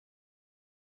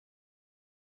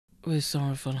With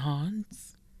sorrowful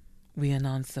hearts, we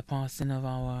announce the passing of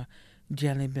our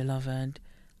dearly beloved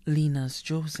Linus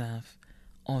Joseph,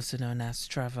 also known as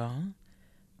Trevor,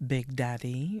 Big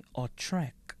Daddy, or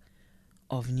Trek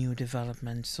of New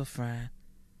Development Soufriere,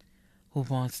 who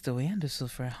passed away at the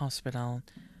Soufriere Hospital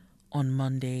on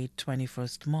Monday,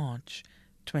 21st March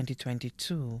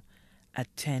 2022 at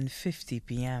 10:50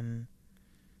 p.m.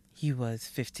 He was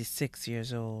 56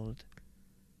 years old.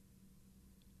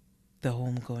 The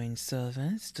homegoing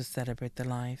service to celebrate the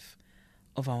life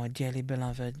of our dearly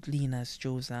beloved Linus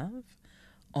Joseph,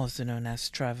 also known as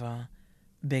Trevor,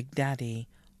 Big Daddy,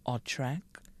 or Trek,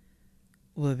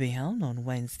 will be held on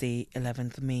Wednesday,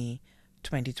 11th May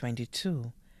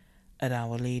 2022 at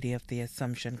Our Lady of the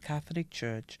Assumption Catholic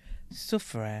Church,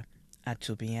 Soufriere, at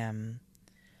 2 p.m.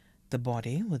 The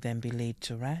body will then be laid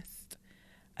to rest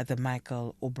at the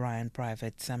Michael O'Brien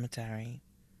Private Cemetery.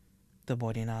 The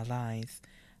body now lies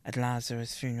at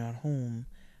Lazarus Funeral Home,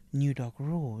 New Dock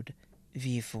Road,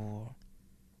 V4.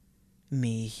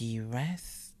 May he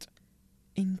rest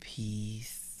in peace.